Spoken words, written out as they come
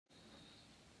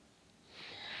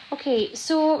Okay,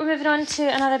 so we're moving on to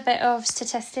another bit of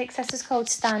statistics. This is called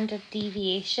standard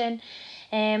deviation.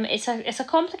 It's a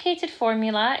complicated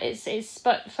formula.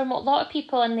 But for a lot of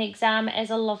people in the exam, it is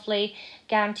a lovely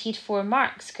guaranteed 4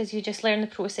 marks because you just learn the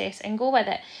process and go with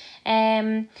it.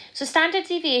 So standard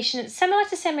deviation, it's similar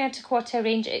to semi-quartile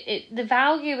range. The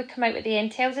value we come out at the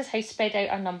end tells us how spread out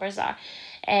our numbers are.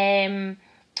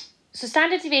 So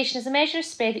standard deviation is a measure of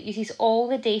spread that uses all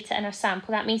the data in our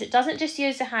sample. That means it doesn't just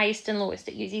use the highest and lowest,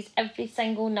 it uses every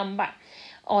single number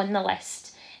on the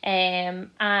list. And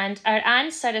our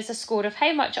answer is a score of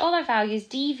how much all our values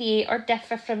deviate or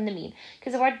differ from the mean.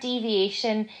 Because the word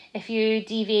deviation, if you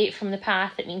deviate from the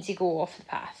path, it means you go off the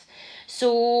path.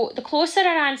 So the closer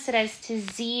our answer is to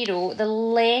 0, the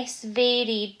less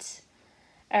varied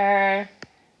our...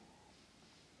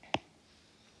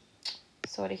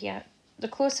 The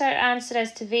closer answer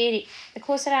is to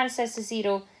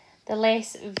 0, the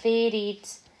less varied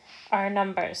our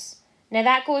numbers. Now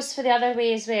that goes for the other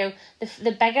way as well.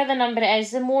 The bigger the number it is,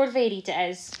 the more varied it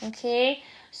is. Okay,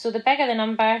 so the bigger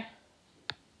the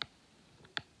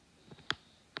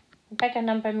bigger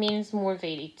number means more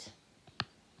varied.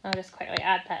 I'll just quickly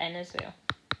add that in as well.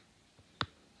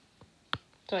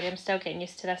 Sorry, I'm still getting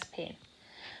used to this pen.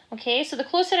 Okay, so the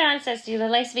closer our answer is to 0, the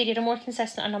less varied or more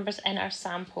consistent our numbers in our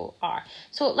sample are.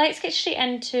 So let's get straight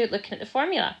into looking at the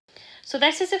formula. So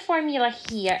this is a formula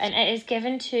here, and it is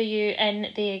given to you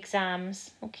in the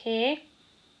exams, okay?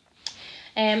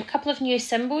 A couple of new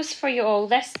symbols for you all.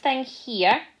 This thing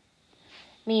here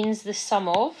means the sum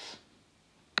of,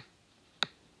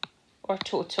 or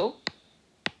total.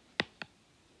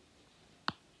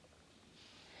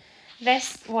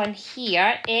 This one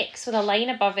here, x with a line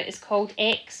above it, is called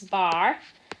x bar.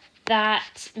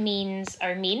 That means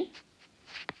our mean.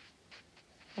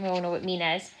 And we all know what mean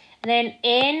is. And then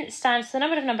n stands for the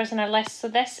number of numbers in our list. So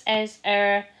this is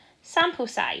our sample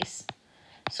size.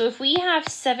 So if we have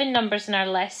 7 numbers in our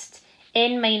list,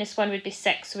 n minus 1 would be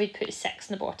 6. So we'd put 6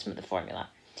 in the bottom of the formula.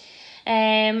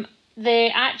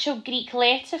 The actual Greek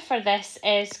letter for this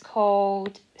is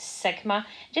called sigma.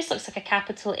 It just looks like a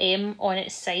capital M on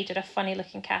its side or a funny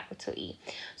looking capital E.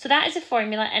 So that is a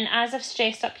formula, and as I've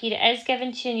stressed up here, it is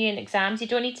given to you in exams. You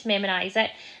don't need to memorise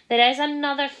it. There is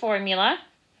another formula,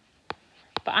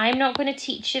 but I'm not going to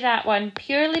teach you that one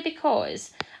purely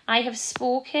because I have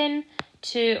spoken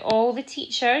to all the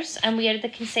teachers and we are the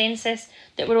consensus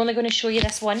that we're only going to show you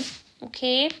this one.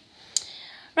 Okay?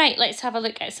 Right, let's have a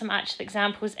look at some actual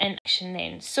examples in action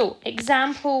then. So,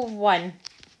 example 1.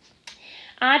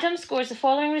 Adam scores the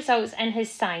following results in his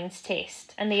science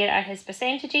test, and there are his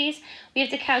percentages. We have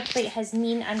to calculate his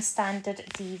mean and standard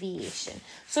deviation.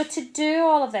 So to do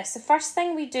all of this, the first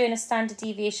thing we do in a standard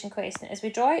deviation question is we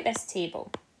draw out this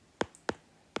table.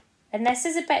 And this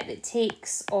is a bit that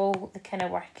takes all the kind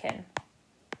of work in.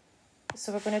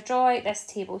 So we're going to draw out this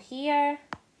table here.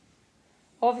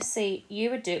 Obviously, you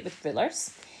would do it with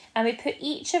rulers. And we put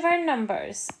each of our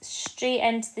numbers straight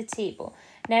into the table.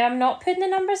 Now, I'm not putting the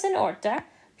numbers in order,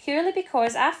 purely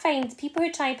because I find people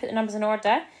who try and put the numbers in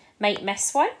order might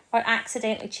miss one or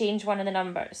accidentally change one of the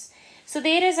numbers. So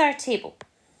there is our table.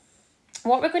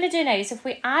 What we're going to do now is if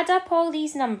we add up all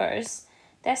these numbers,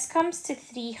 this comes to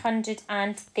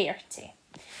 330.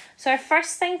 So our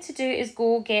first thing to do is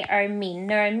go get our mean.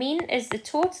 Now, our mean is the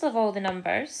total of all the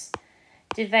numbers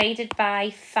divided by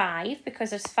 5, because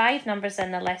there's 5 numbers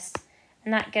in the list,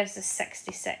 and that gives us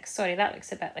 66. Sorry, that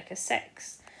looks a bit like a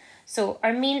 6. So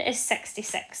our mean is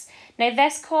 66. Now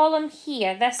this column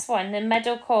here, this one, the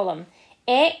middle column,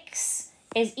 x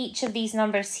is each of these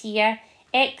numbers here,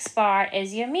 x bar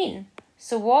is your mean.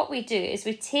 So what we do is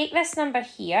we take this number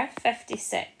here,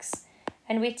 56,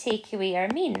 and we take away our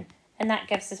mean, and that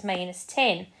gives us minus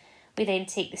 10. We then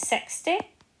take the 60,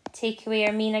 take away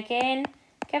our mean again,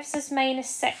 gives us minus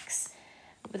 6.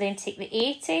 We then take the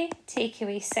 80, take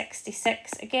away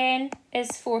 66 again,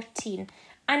 is 14,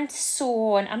 and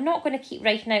so on. I'm not going to keep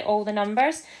writing out all the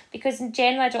numbers because in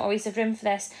general I don't always have room for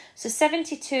this. So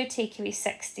 72 take away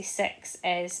 66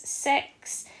 is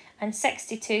 6, and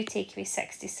 62 take away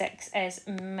 66 is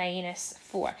minus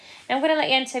 4. Now I'm going to let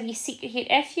you into a wee secret here.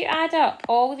 If you add up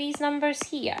all these numbers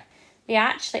here, they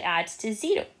actually add to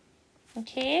 0.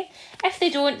 Okay, if they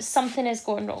don't, something is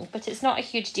going wrong, but it's not a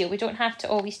huge deal. We don't have to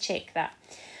always check that.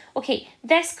 Okay,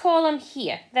 this column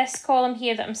here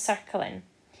that I'm circling,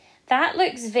 that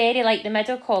looks very like the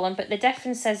middle column, but the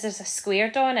difference is there's a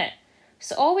squared on it.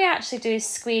 So all we actually do is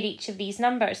square each of these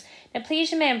numbers. Now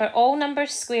please remember, all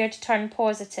numbers squared turn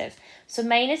positive. So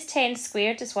minus 10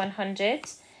 squared is 100,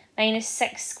 minus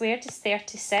 6 squared is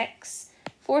 36,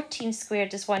 14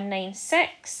 squared is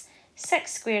 196,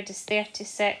 6 squared is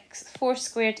 36, 4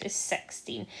 squared is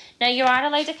 16. Now you are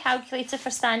allowed a calculator for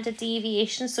standard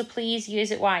deviation, so please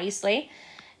use it wisely.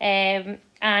 And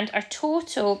our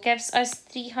total gives us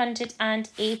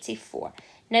 384.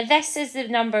 Now this is the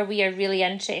number we are really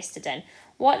interested in.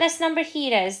 What this number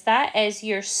here is, that is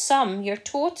your sum, your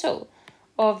total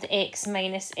of the x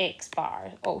minus x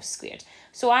bar all squared.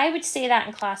 So I would say that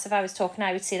in class, if I was talking,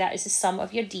 I would say that is the sum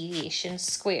of your deviations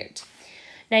squared.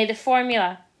 Now the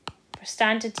formula for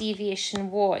standard deviation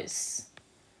was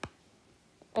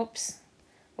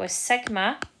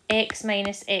sigma x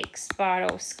minus x bar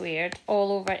all squared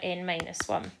all over n minus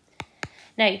 1.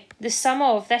 Now the sum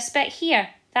of this bit here,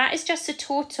 that is just the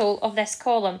total of this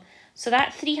column. So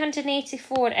that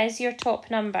 384 is your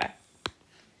top number.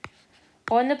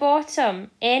 On the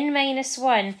bottom, n minus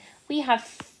 1, we have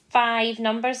 5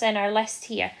 numbers in our list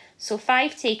here. So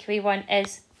 5 take away 1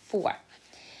 is 4.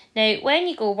 Now, when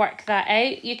you go work that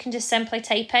out, you can just simply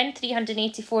type in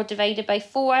 384 divided by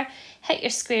 4, hit your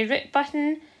square root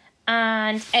button,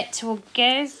 and it will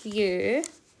give you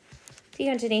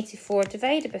 384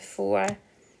 divided by 4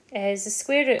 is the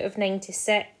square root of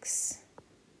 96.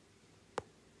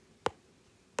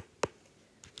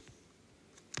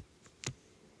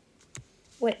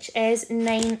 Which is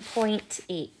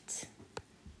 9.8.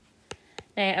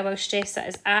 Now, I will stress that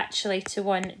is actually to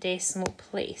 1 decimal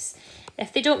place.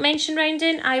 If they don't mention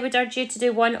rounding, I would urge you to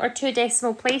do 1 or 2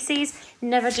 decimal places,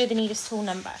 never do the nearest whole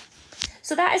number.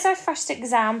 So that is our first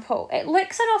example. It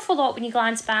looks an awful lot when you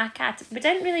glance back at it. We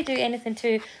didn't really do anything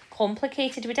too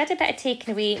complicated. We did a bit of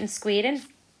taking away and squaring.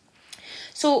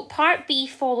 So part B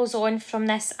follows on from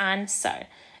this answer.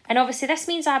 And obviously this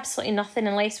means absolutely nothing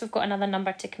unless we've got another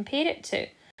number to compare it to.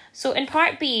 So in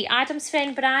part B, Adam's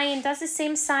friend Brian does the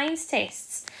same science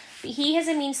tests, but he has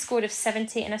a mean score of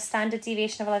 70 and a standard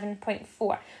deviation of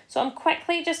 11.4. So I'm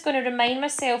quickly just going to remind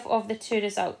myself of the two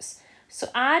results. So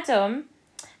Adam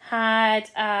had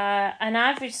an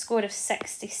average score of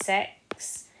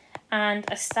 66 and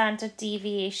a standard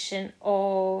deviation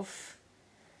of,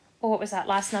 what was that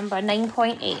last number,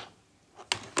 9.8.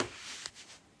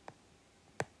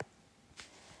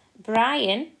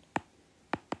 Brian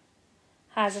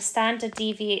has a standard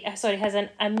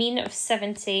a mean of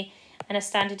 70 and a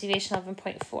standard deviation of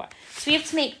 11.4. So we have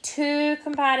to make two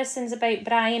comparisons about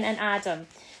Brian and Adam.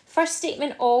 First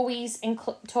statement always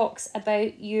talks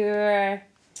about your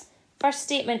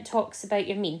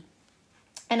mean.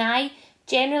 And I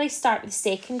generally start with the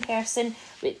second person.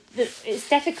 It's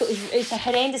difficult, it's a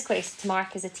horrendous question to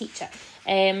mark as a teacher.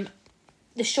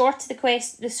 The shorter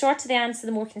the answer,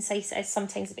 the more concise it is,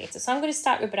 sometimes the better. So I'm going to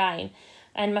start with Brian.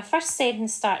 And my first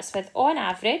sentence starts with on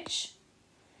average,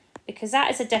 because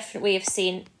that is a different way of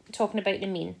talking about the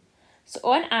mean. So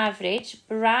on average,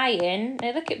 Brian,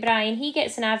 now look at Brian, he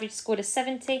gets an average score of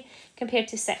 70 compared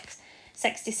to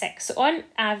 66. So on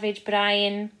average,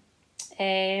 Brian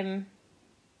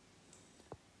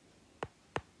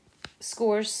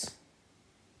scores,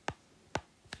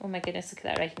 oh my goodness, look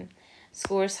at that writing,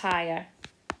 scores higher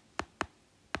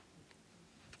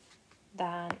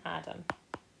than Adam.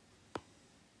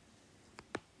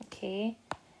 Okay,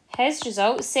 his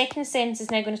results, second sentence is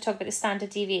now going to talk about the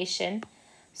standard deviation.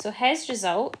 So his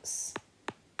results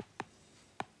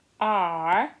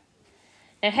are,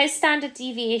 now his standard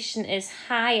deviation is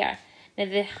higher. Now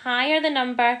the higher the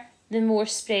number, the more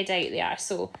spread out they are.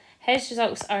 So his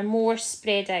results are more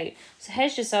spread out. So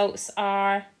his results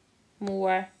are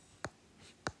more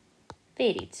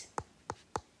varied.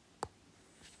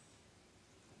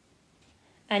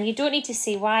 And you don't need to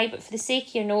say why, but for the sake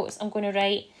of your notes, I'm going to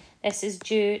write this is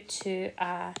due to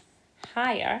a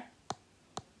higher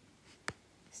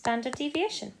standard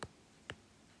deviation.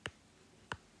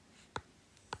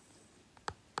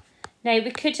 Now, we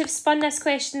could have spun this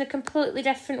question a completely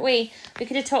different way. We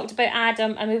could have talked about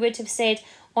Adam and we would have said,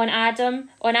 on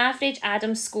average,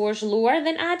 Adam scores lower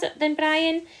than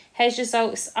Brian. His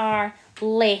results are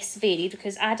less varied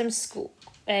because Adam's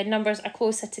numbers are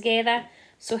closer together,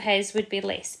 so his would be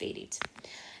less varied.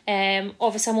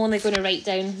 Obviously, I'm only going to write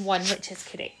down one, which is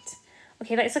correct.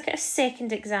 Okay, let's look at a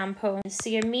second example. So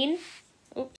your mean,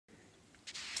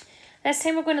 this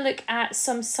time we're going to look at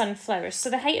some sunflowers. So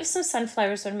the height of some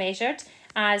sunflowers were measured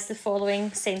as the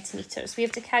following centimetres. We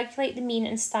have to calculate the mean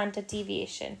and standard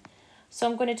deviation. So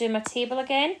I'm going to do my table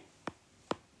again.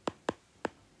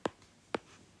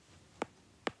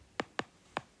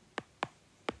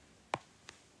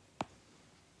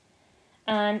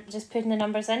 And just putting the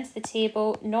numbers into the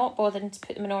table, not bothering to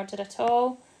put them in order at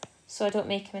all, so I don't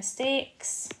make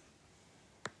mistakes.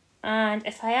 And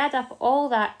if I add up all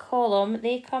that column,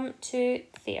 they come to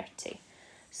 30.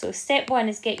 So step one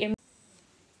is get your...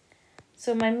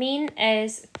 So my mean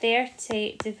is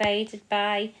 30 divided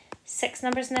by 6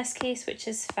 numbers in this case, which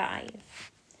is 5.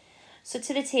 So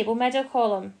to the table, middle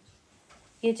column,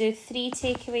 you do 3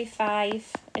 take away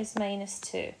 5 is minus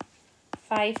 2.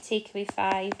 5 take away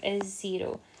 5 is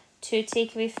 0. 2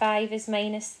 take away 5 is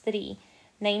minus 3.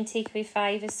 9 take away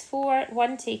 5 is 4.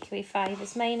 1 take away 5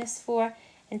 is minus 4.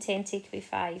 And 10 take away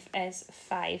 5 is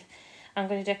 5. I'm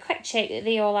going to do a quick check that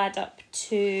they all add up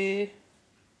to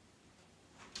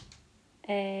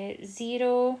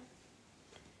 0.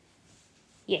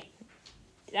 Yeah,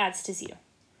 it adds to 0.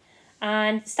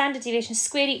 And standard deviation,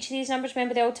 square each of these numbers.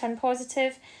 Remember, they all turn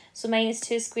positive. So minus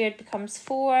 2 squared becomes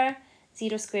 4.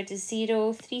 0 squared is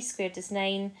 0. 3 squared is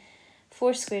 9.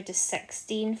 4 squared is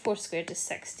 16. 4 squared is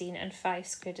 16. And 5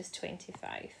 squared is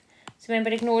 25. So remember,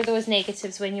 ignore those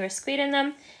negatives when you are squaring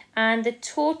them. And the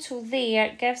total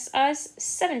there gives us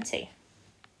 70.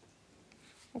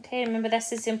 Okay, remember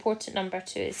this is the important number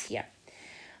too, is here.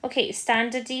 Okay,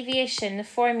 standard deviation, the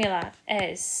formula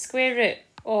is square root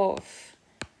of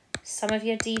sum of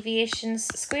your deviations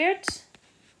squared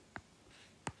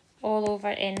all over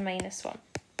n minus 1.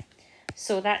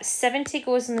 So that 70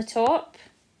 goes on the top.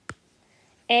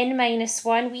 N minus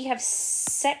 1, we have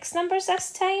 6 numbers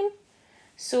this time.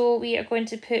 So we are going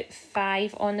to put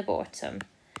 5 on the bottom.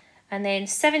 And then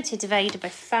 70 divided by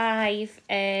 5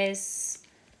 is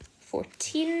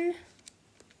 14.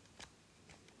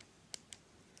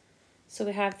 So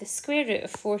we have the square root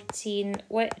of 14,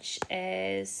 which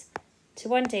is, to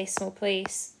one decimal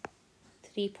place,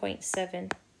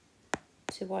 3.7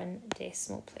 to one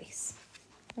decimal place.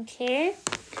 Okay.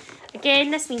 Again,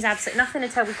 this means absolutely nothing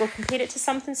until we go compare it to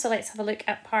something. So let's have a look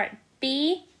at part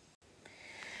B.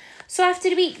 So after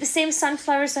a week, the same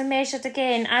sunflowers are measured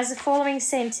again as the following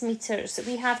centimetres.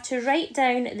 We have to write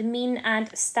down the mean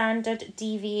and standard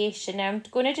deviation. Now I'm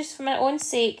going to just, for my own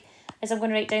sake, I'm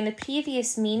going to write down the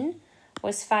previous mean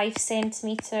was 5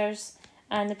 centimetres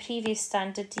and the previous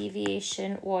standard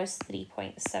deviation was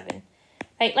 3.7.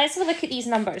 Right, let's have a look at these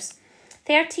numbers.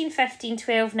 13, 15,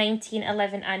 12, 19,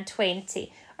 11 and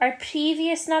 20. Our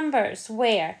previous numbers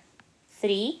were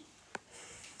 3,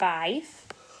 5,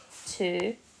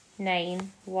 2,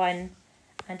 9, 1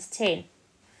 and 10.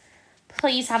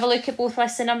 Please have a look at both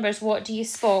lists of numbers. What do you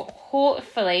spot?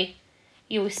 Hopefully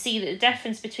you will see that the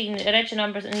difference between the original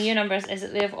numbers and the new numbers is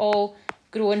that they've all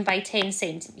grown by 10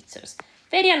 centimetres.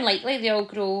 Very unlikely they all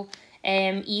grow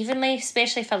evenly,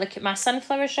 especially if I look at my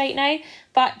sunflowers right now,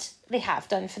 but they have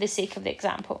done for the sake of the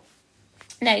example.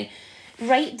 Now,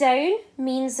 write down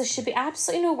means there should be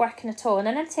absolutely no working at all, and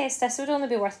in a test this would only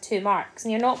be worth 2 marks,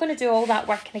 and you're not going to do all that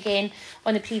working again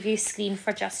on the previous screen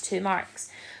for just 2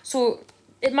 marks. So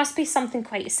it must be something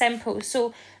quite simple.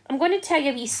 So I'm going to tell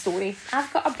you a wee story.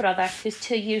 I've got a brother who's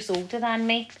 2 years older than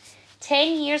me.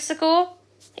 10 years ago,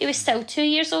 he was still 2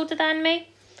 years older than me.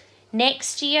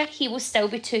 Next year, he will still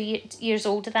be 2 years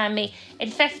older than me. In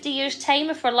 50 years' time,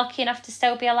 if we're lucky enough to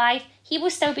still be alive, he will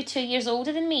still be 2 years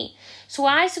older than me. So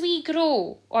as we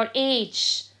grow or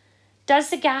age, does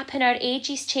the gap in our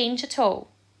ages change at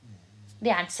all?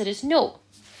 The answer is no.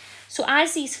 So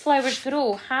as these flowers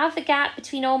grow, have the gap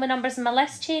between all my numbers in my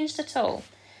list changed at all?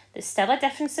 There's still a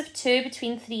difference of 2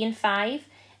 between 3 and 5,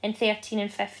 and 13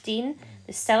 and 15.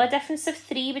 There's still a difference of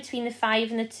 3 between the 5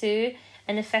 and the 2,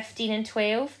 and the 15 and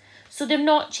 12. So they're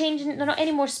not changing, they're not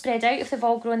any more spread out if they've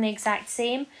all grown the exact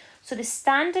same. So the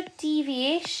standard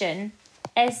deviation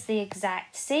is the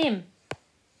exact same.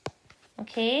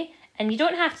 Okay, and you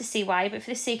don't have to say why, but for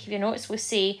the sake of your notes, we'll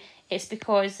say it's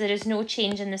because there is no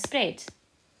change in the spread.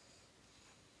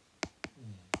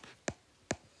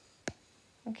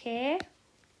 Okay.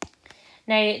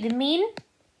 Now the mean,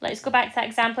 let's go back to that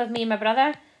example of me and my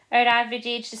brother. Our average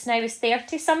age just now is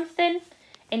 30 something.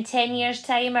 In 10 years'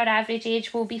 time, our average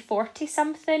age will be 40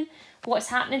 something. What's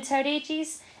happening to our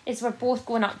ages is we're both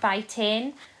going up by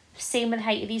 10. Same with the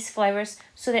height of these flowers.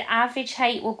 So the average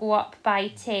height will go up by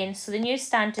 10. So the new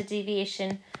standard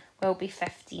deviation will be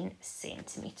 15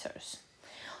 centimetres.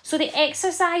 So the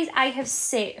exercise I have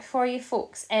set for you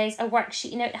folks is a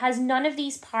worksheet. Now it has none of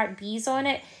these part B's on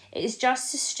it. It is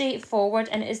just as straightforward,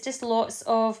 and it is just lots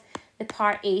of the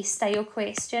part A style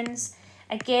questions.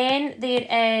 Again, there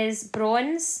is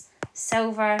bronze,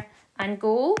 silver and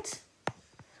gold.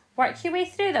 Work your way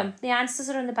through them. The answers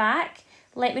are on the back.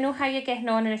 Let me know how you're getting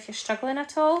on and if you're struggling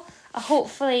at all.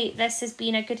 Hopefully this has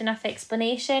been a good enough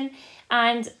explanation,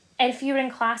 and if you were in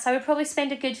class, I would probably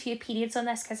spend a good few periods on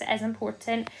this because it is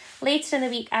important. Later in the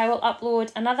week, I will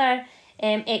upload another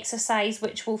exercise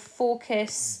which will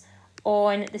focus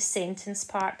on the sentence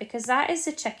part, because that is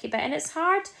the tricky bit, and it's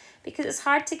hard because it's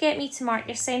hard to get me to mark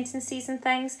your sentences and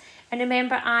things. And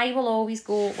remember, I will always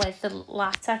go with the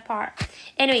latter part.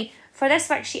 Anyway, for this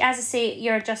worksheet, as I say,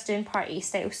 you're just doing part A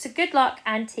style. So good luck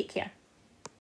and take care.